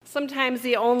Sometimes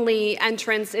the only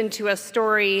entrance into a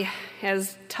story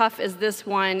as tough as this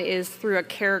one is through a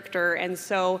character, and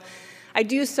so I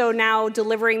do so now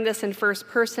delivering this in first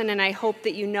person, and I hope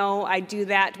that you know I do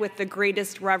that with the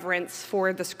greatest reverence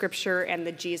for the scripture and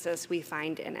the Jesus we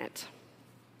find in it.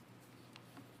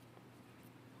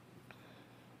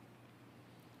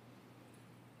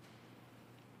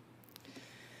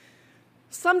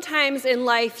 Sometimes in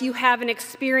life you have an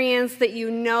experience that you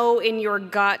know in your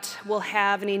gut will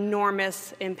have an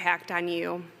enormous impact on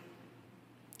you.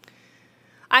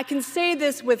 I can say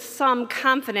this with some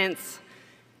confidence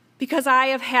because I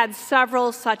have had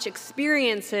several such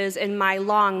experiences in my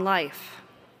long life.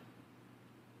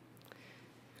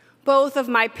 Both of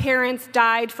my parents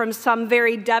died from some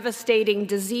very devastating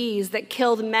disease that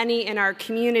killed many in our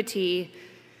community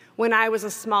when I was a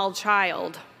small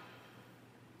child.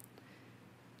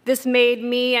 This made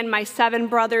me and my 7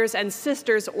 brothers and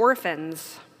sisters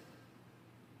orphans.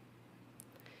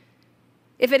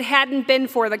 If it hadn't been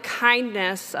for the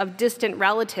kindness of distant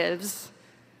relatives,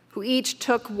 who each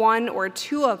took 1 or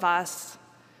 2 of us,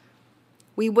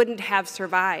 we wouldn't have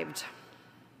survived.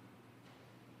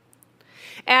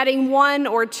 Adding 1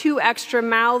 or 2 extra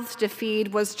mouths to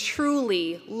feed was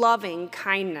truly loving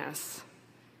kindness,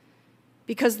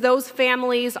 because those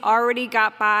families already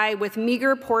got by with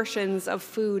meager portions of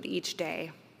food each day.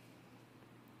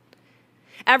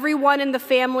 Everyone in the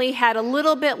family had a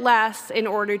little bit less in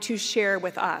order to share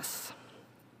with us.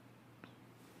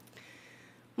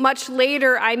 Much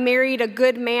later, I married a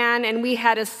good man, and we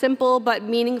had a simple but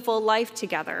meaningful life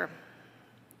together.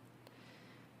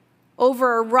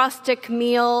 Over a rustic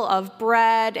meal of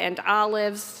bread and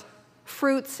olives,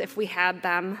 fruits if we had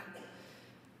them,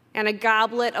 and a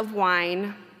goblet of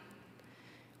wine,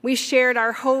 we shared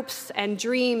our hopes and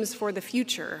dreams for the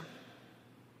future.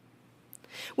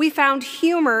 We found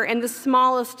humor in the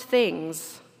smallest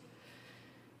things.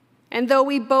 And though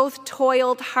we both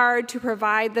toiled hard to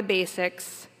provide the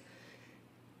basics,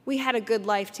 we had a good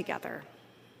life together.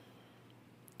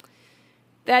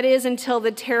 That is until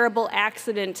the terrible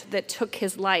accident that took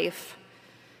his life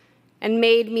and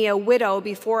made me a widow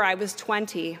before I was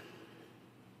 20.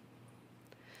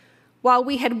 While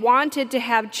we had wanted to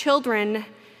have children,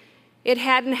 it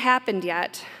hadn't happened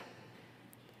yet.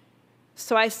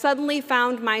 So I suddenly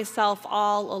found myself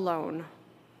all alone,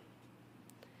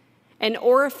 an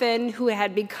orphan who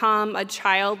had become a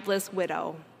childless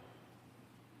widow.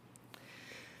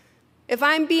 If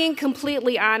I'm being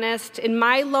completely honest, in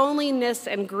my loneliness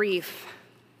and grief,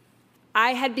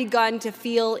 I had begun to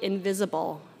feel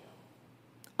invisible,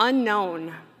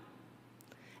 unknown,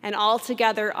 and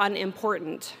altogether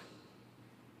unimportant.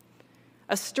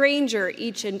 A stranger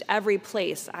each and every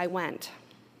place I went.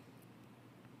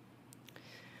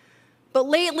 But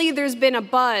lately there's been a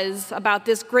buzz about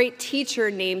this great teacher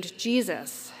named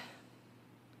Jesus.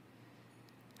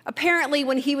 Apparently,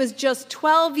 when he was just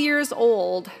 12 years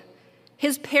old,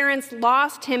 his parents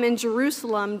lost him in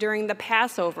Jerusalem during the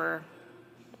Passover.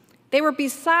 They were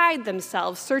beside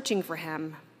themselves searching for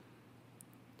him.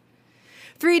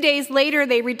 3 days later,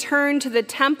 they returned to the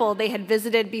temple they had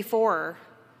visited before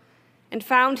and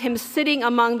found him sitting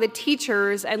among the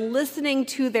teachers and listening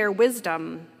to their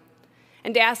wisdom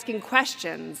and asking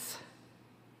questions.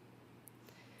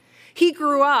 He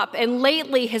grew up and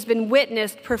lately has been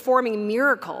witnessed performing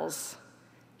miracles,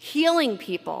 healing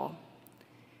people,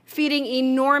 feeding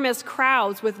enormous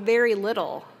crowds with very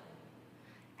little,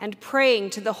 and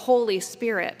praying to the Holy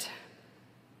Spirit.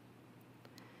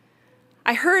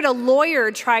 I heard a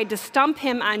lawyer tried to stump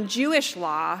him on Jewish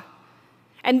law,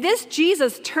 and this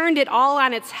Jesus turned it all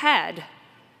on its head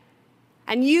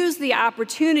and used the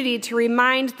opportunity to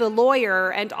remind the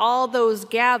lawyer and all those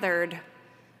gathered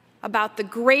about the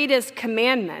greatest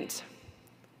commandment,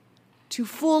 to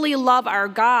fully love our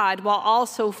God while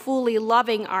also fully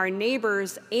loving our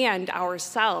neighbors and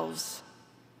ourselves.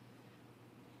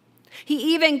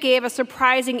 He even gave a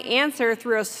surprising answer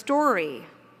through a story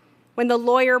when the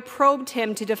lawyer probed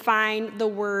him to define the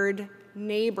word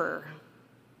neighbor.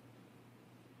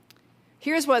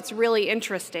 Here's what's really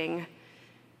interesting.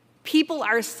 People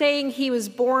are saying he was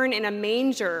born in a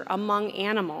manger among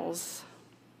animals.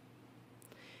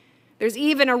 There's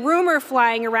even a rumor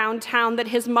flying around town that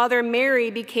his mother Mary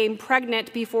became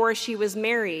pregnant before she was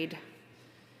married,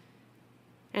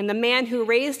 and the man who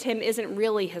raised him isn't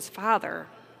really his father.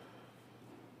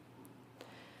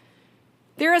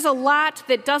 There is a lot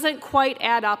that doesn't quite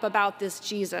add up about this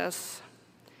Jesus.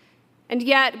 And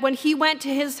yet, when he went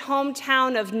to his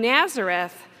hometown of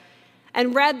Nazareth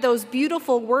and read those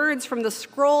beautiful words from the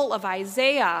scroll of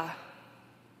Isaiah,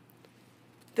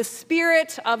 "The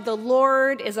Spirit of the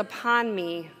Lord is upon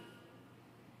me,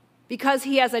 because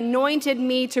he has anointed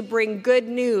me to bring good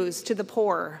news to the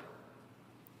poor.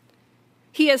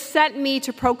 He has sent me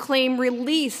to proclaim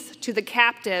release to the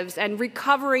captives and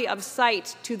recovery of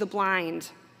sight to the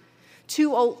blind,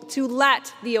 to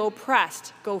let the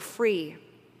oppressed go free.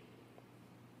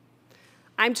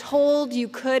 I'm told you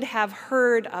could have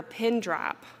heard a pin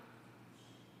drop.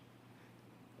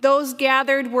 Those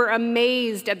gathered were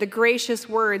amazed at the gracious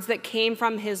words that came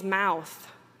from his mouth.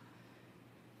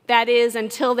 That is,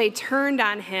 until they turned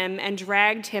on him and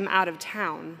dragged him out of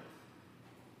town.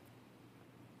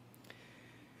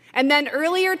 And then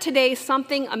earlier today,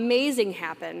 something amazing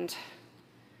happened.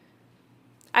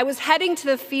 I was heading to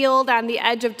the field on the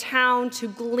edge of town to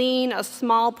glean a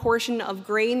small portion of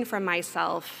grain for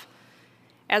myself,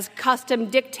 as custom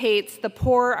dictates the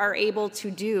poor are able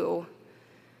to do.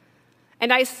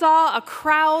 And I saw a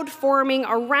crowd forming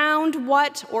around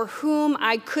what or whom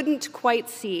I couldn't quite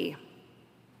see.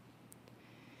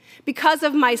 Because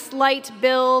of my slight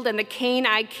build and the cane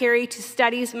I carry to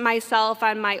steady myself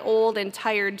on my old and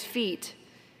tired feet,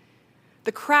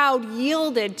 the crowd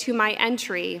yielded to my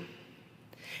entry,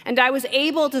 and I was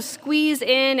able to squeeze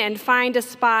in and find a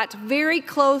spot very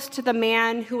close to the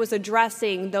man who was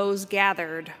addressing those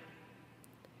gathered.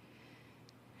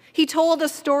 He told a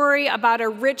story about a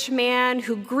rich man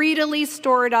who greedily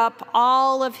stored up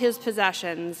all of his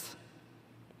possessions,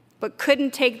 but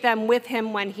couldn't take them with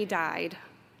him when he died.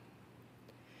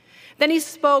 Then he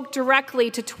spoke directly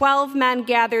to 12 men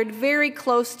gathered very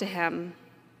close to him.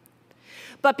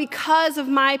 But because of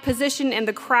my position in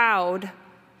the crowd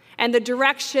and the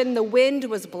direction the wind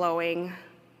was blowing,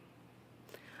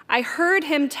 I heard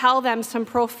him tell them some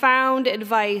profound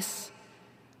advice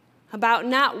about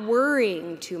not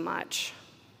worrying too much.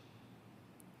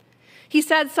 He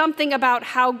said something about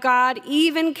how God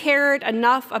even cared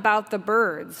enough about the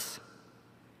birds,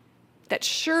 that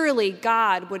surely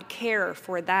God would care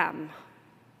for them.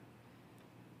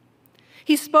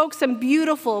 He spoke some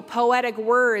beautiful poetic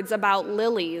words about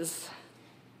lilies.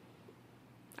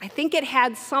 I think it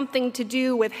had something to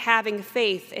do with having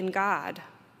faith in God.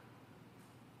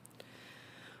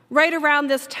 Right around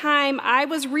this time, I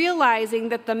was realizing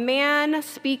that the man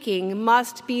speaking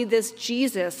must be this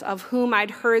Jesus of whom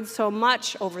I'd heard so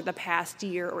much over the past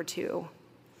year or two.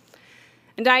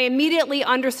 And I immediately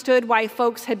understood why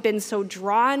folks had been so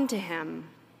drawn to him.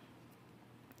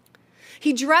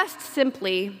 He dressed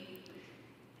simply,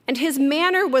 and his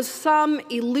manner was some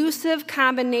elusive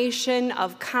combination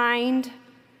of kind,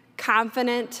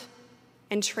 confident,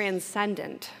 and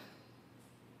transcendent.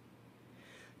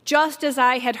 Just as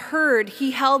I had heard,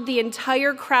 he held the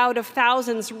entire crowd of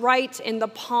thousands right in the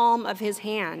palm of his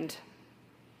hand.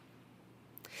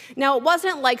 Now, it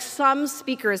wasn't like some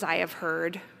speakers I have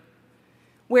heard,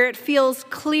 where it feels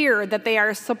clear that they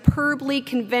are superbly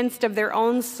convinced of their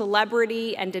own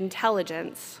celebrity and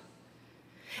intelligence,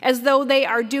 as though they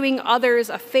are doing others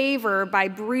a favor by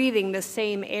breathing the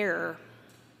same air.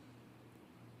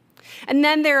 And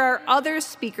then there are other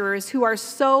speakers who are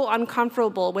so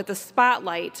uncomfortable with the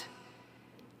spotlight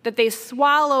that they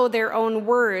swallow their own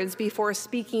words before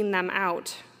speaking them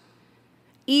out,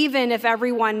 even if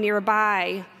everyone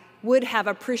nearby would have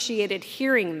appreciated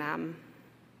hearing them.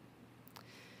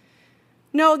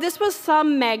 No, this was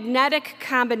some magnetic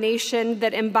combination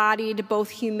that embodied both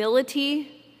humility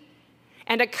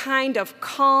and a kind of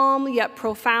calm yet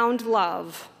profound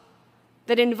love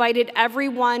that invited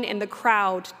everyone in the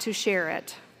crowd to share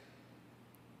it.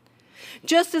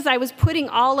 Just as I was putting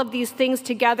all of these things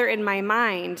together in my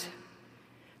mind,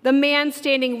 the man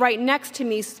standing right next to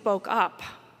me spoke up.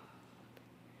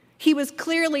 He was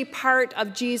clearly part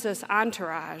of Jesus'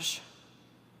 entourage.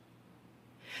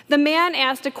 The man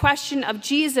asked a question of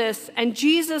Jesus, and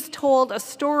Jesus told a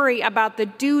story about the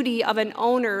duty of an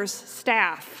owner's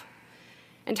staff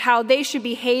and how they should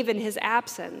behave in his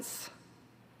absence.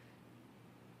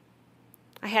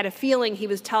 I had a feeling he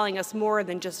was telling us more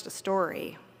than just a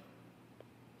story.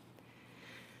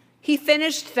 He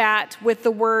finished that with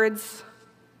the words,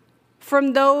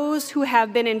 "From those who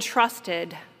have been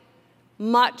entrusted,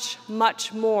 much,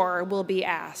 much more will be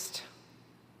asked."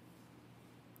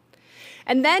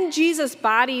 And then Jesus'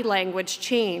 body language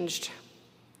changed,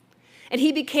 and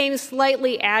he became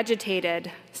slightly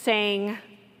agitated, saying,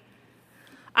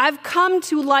 "I've come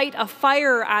to light a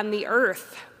fire on the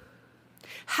earth.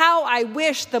 How I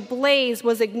wish the blaze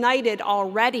was ignited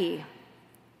already.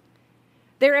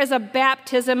 There is a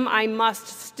baptism I must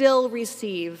still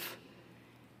receive,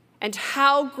 and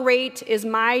how great is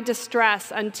my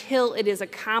distress until it is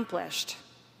accomplished.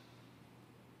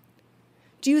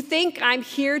 Do you think I'm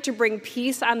here to bring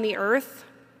peace on the earth?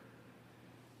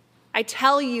 I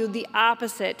tell you the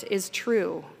opposite is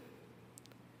true.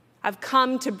 I've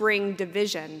come to bring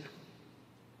division.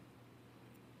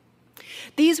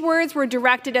 These words were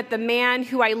directed at the man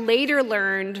who I later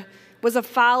learned was a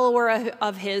follower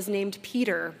of his named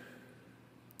Peter.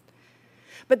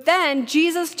 But then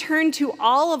Jesus turned to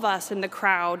all of us in the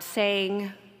crowd,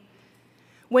 saying,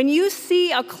 "When you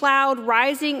see a cloud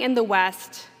rising in the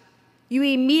west, you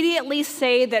immediately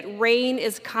say that rain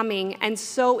is coming, and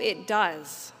so it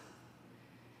does.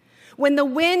 When the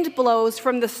wind blows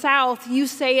from the south, you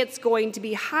say it's going to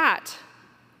be hot,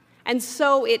 and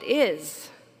so it is.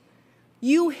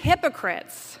 You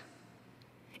hypocrites!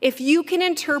 If you can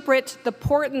interpret the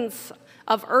portents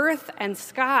of earth and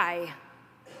sky,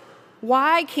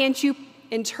 why can't you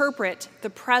interpret the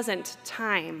present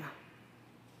time?"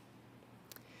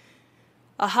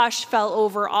 A hush fell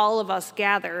over all of us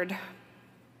gathered.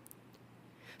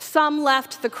 Some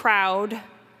left the crowd,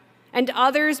 and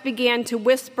others began to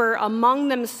whisper among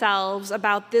themselves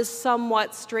about this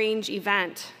somewhat strange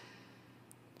event.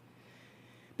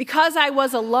 Because I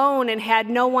was alone and had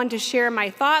no one to share my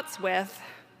thoughts with,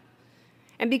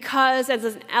 and because as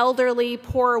an elderly,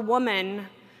 poor woman,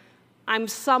 I'm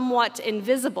somewhat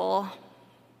invisible,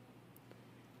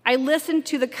 I listened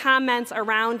to the comments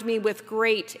around me with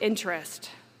great interest.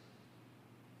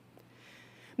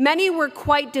 Many were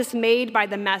quite dismayed by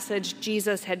the message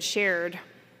Jesus had shared,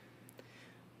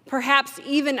 perhaps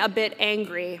even a bit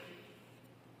angry.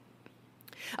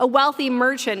 A wealthy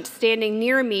merchant standing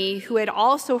near me, who had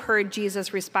also heard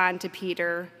Jesus respond to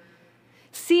Peter,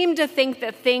 seemed to think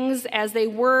that things as they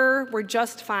were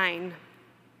just fine.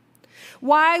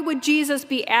 Why would Jesus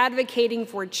be advocating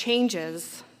for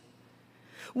changes?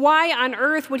 Why on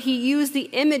earth would he use the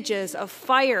images of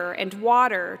fire and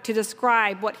water to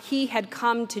describe what he had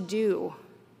come to do?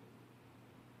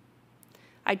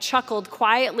 I chuckled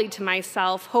quietly to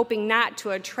myself, hoping not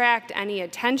to attract any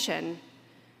attention.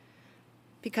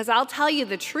 Because I'll tell you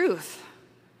the truth,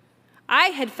 I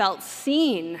had felt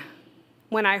seen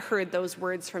when I heard those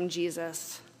words from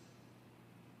Jesus.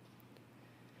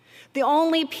 The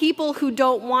only people who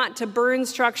don't want to burn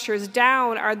structures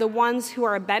down are the ones who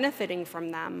are benefiting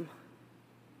from them.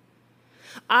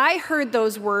 I heard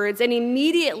those words and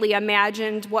immediately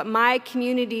imagined what my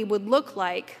community would look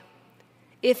like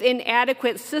if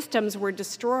inadequate systems were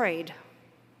destroyed,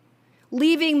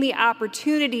 leaving the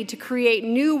opportunity to create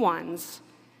new ones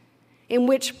in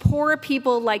which poor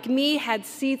people like me had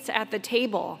seats at the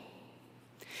table.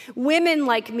 Women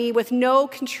like me with no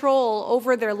control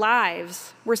over their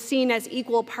lives were seen as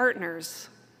equal partners.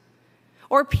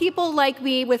 Or people like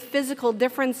me with physical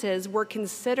differences were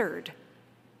considered.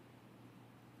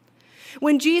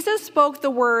 When Jesus spoke the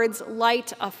words,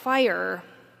 "light a fire,"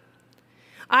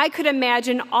 I could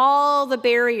imagine all the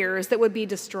barriers that would be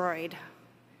destroyed,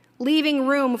 leaving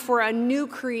room for a new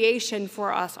creation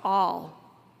for us all.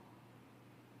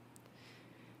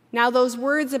 Now, those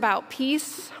words about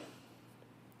peace,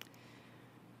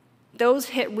 those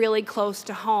hit really close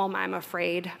to home, I'm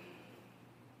afraid.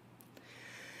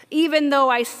 Even though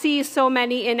I see so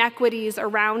many inequities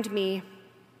around me,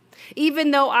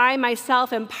 even though I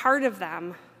myself am part of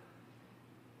them,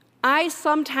 I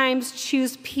sometimes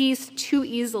choose peace too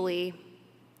easily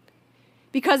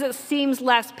because it seems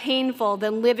less painful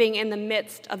than living in the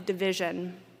midst of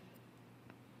division.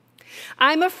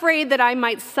 I'm afraid that I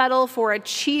might settle for a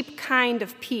cheap kind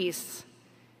of peace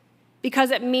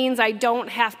because it means I don't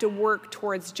have to work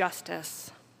towards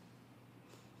justice.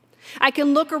 I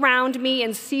can look around me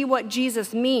and see what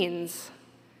Jesus means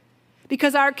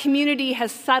because our community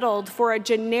has settled for a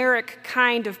generic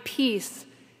kind of peace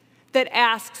that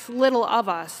asks little of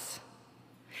us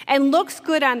and looks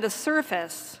good on the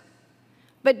surface,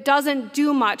 but doesn't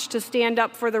do much to stand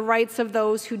up for the rights of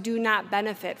those who do not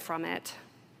benefit from it.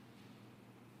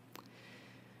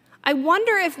 I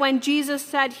wonder if when Jesus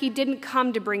said he didn't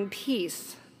come to bring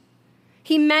peace,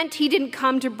 he meant he didn't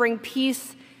come to bring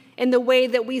peace in the way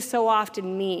that we so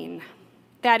often mean.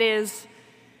 That is,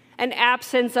 an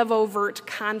absence of overt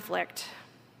conflict.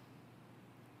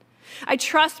 I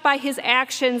trust by his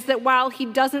actions that while he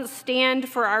doesn't stand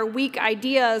for our weak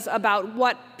ideas about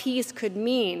what peace could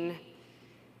mean,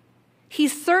 he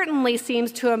certainly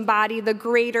seems to embody the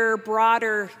greater,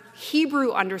 broader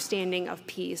Hebrew understanding of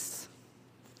peace.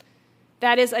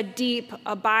 That is a deep,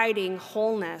 abiding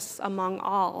wholeness among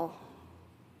all.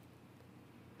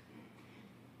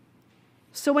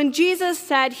 So when Jesus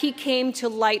said he came to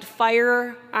light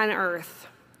fire on earth,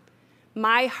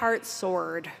 my heart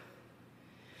soared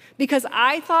because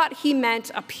I thought he meant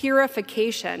a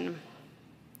purification,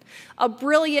 a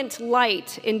brilliant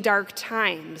light in dark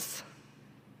times,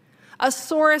 a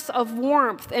source of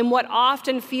warmth in what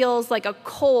often feels like a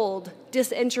cold,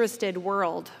 disinterested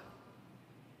world.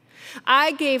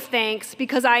 I gave thanks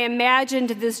because I imagined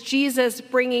this Jesus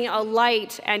bringing a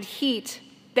light and heat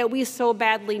that we so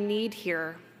badly need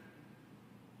here.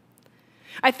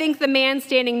 I think the man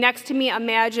standing next to me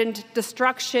imagined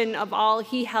destruction of all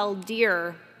he held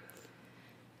dear,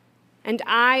 and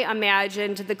I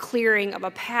imagined the clearing of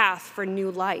a path for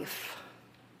new life.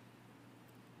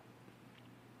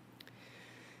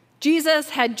 Jesus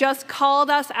had just called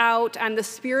us out on the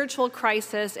spiritual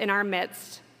crisis in our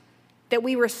midst that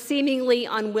we were seemingly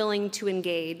unwilling to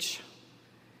engage.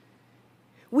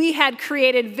 We had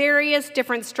created various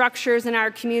different structures in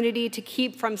our community to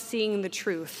keep from seeing the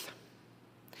truth.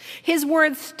 His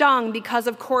words stung because,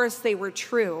 of course, they were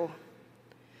true.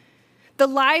 The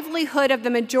livelihood of the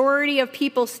majority of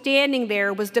people standing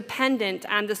there was dependent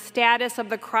on the status of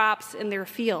the crops in their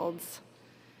fields.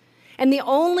 And the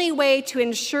only way to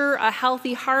ensure a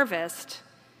healthy harvest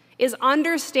is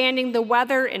understanding the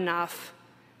weather enough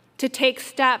to take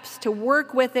steps to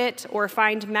work with it or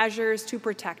find measures to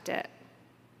protect it.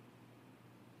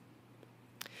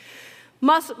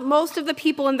 Most of the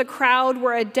people in the crowd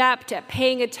were adept at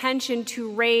paying attention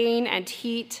to rain and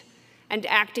heat and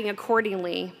acting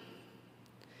accordingly.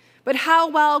 But how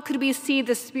well could we see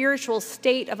the spiritual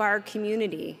state of our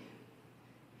community?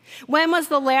 When was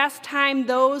the last time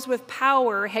those with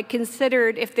power had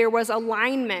considered if there was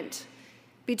alignment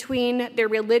between their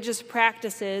religious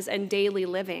practices and daily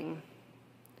living?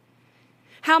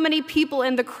 How many people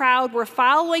in the crowd were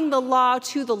following the law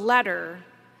to the letter,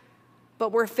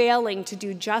 but were failing to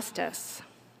do justice?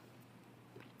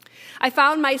 I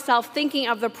found myself thinking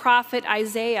of the prophet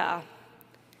Isaiah,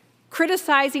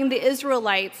 criticizing the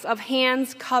Israelites of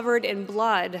hands covered in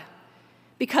blood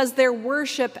because their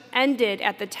worship ended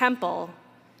at the temple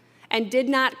and did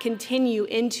not continue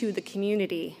into the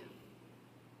community.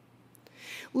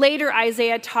 Later,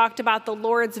 Isaiah talked about the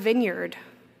Lord's vineyard,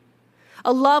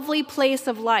 a lovely place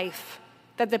of life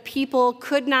that the people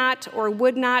could not or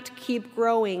would not keep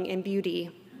growing in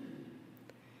beauty.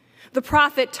 The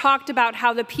prophet talked about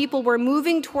how the people were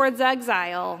moving towards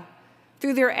exile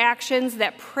through their actions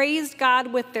that praised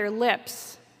God with their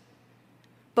lips,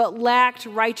 but lacked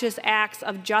righteous acts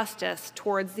of justice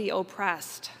towards the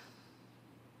oppressed.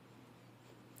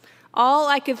 All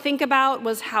I could think about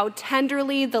was how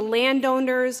tenderly the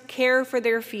landowners care for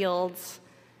their fields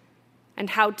and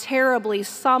how terribly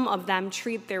some of them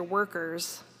treat their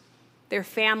workers, their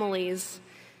families,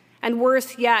 and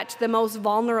worse yet, the most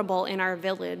vulnerable in our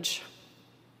village.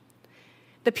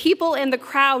 The people in the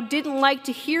crowd didn't like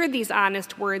to hear these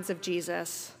honest words of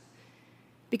Jesus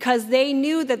because they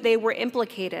knew that they were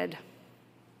implicated.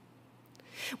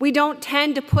 We don't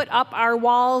tend to put up our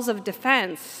walls of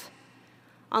defense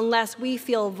unless we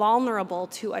feel vulnerable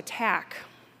to attack.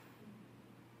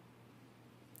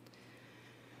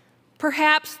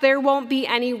 Perhaps there won't be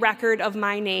any record of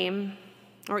my name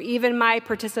or even my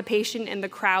participation in the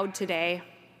crowd today,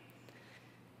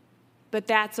 but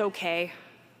that's okay,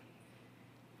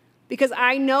 because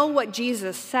I know what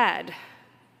Jesus said,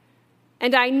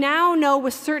 and I now know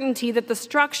with certainty that the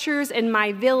structures in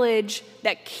my village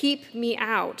that keep me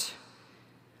out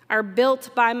are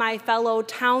built by my fellow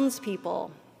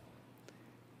townspeople,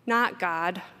 not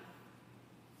God.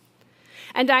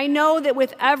 And I know that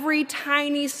with every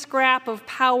tiny scrap of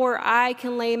power I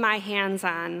can lay my hands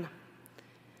on,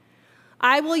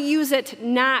 I will use it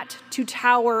not to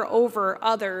tower over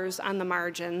others on the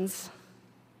margins,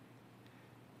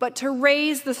 but to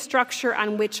raise the structure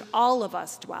on which all of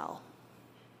us dwell.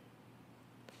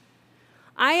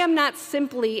 I am not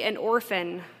simply an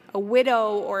orphan, a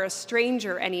widow, or a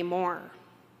stranger anymore.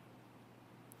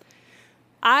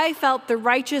 I felt the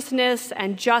righteousness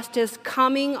and justice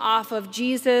coming off of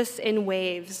Jesus in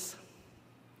waves.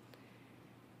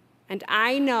 And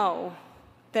I know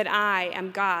that I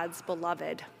am God's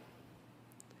beloved,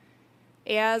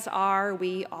 as are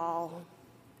we all.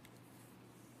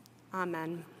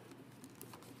 Amen.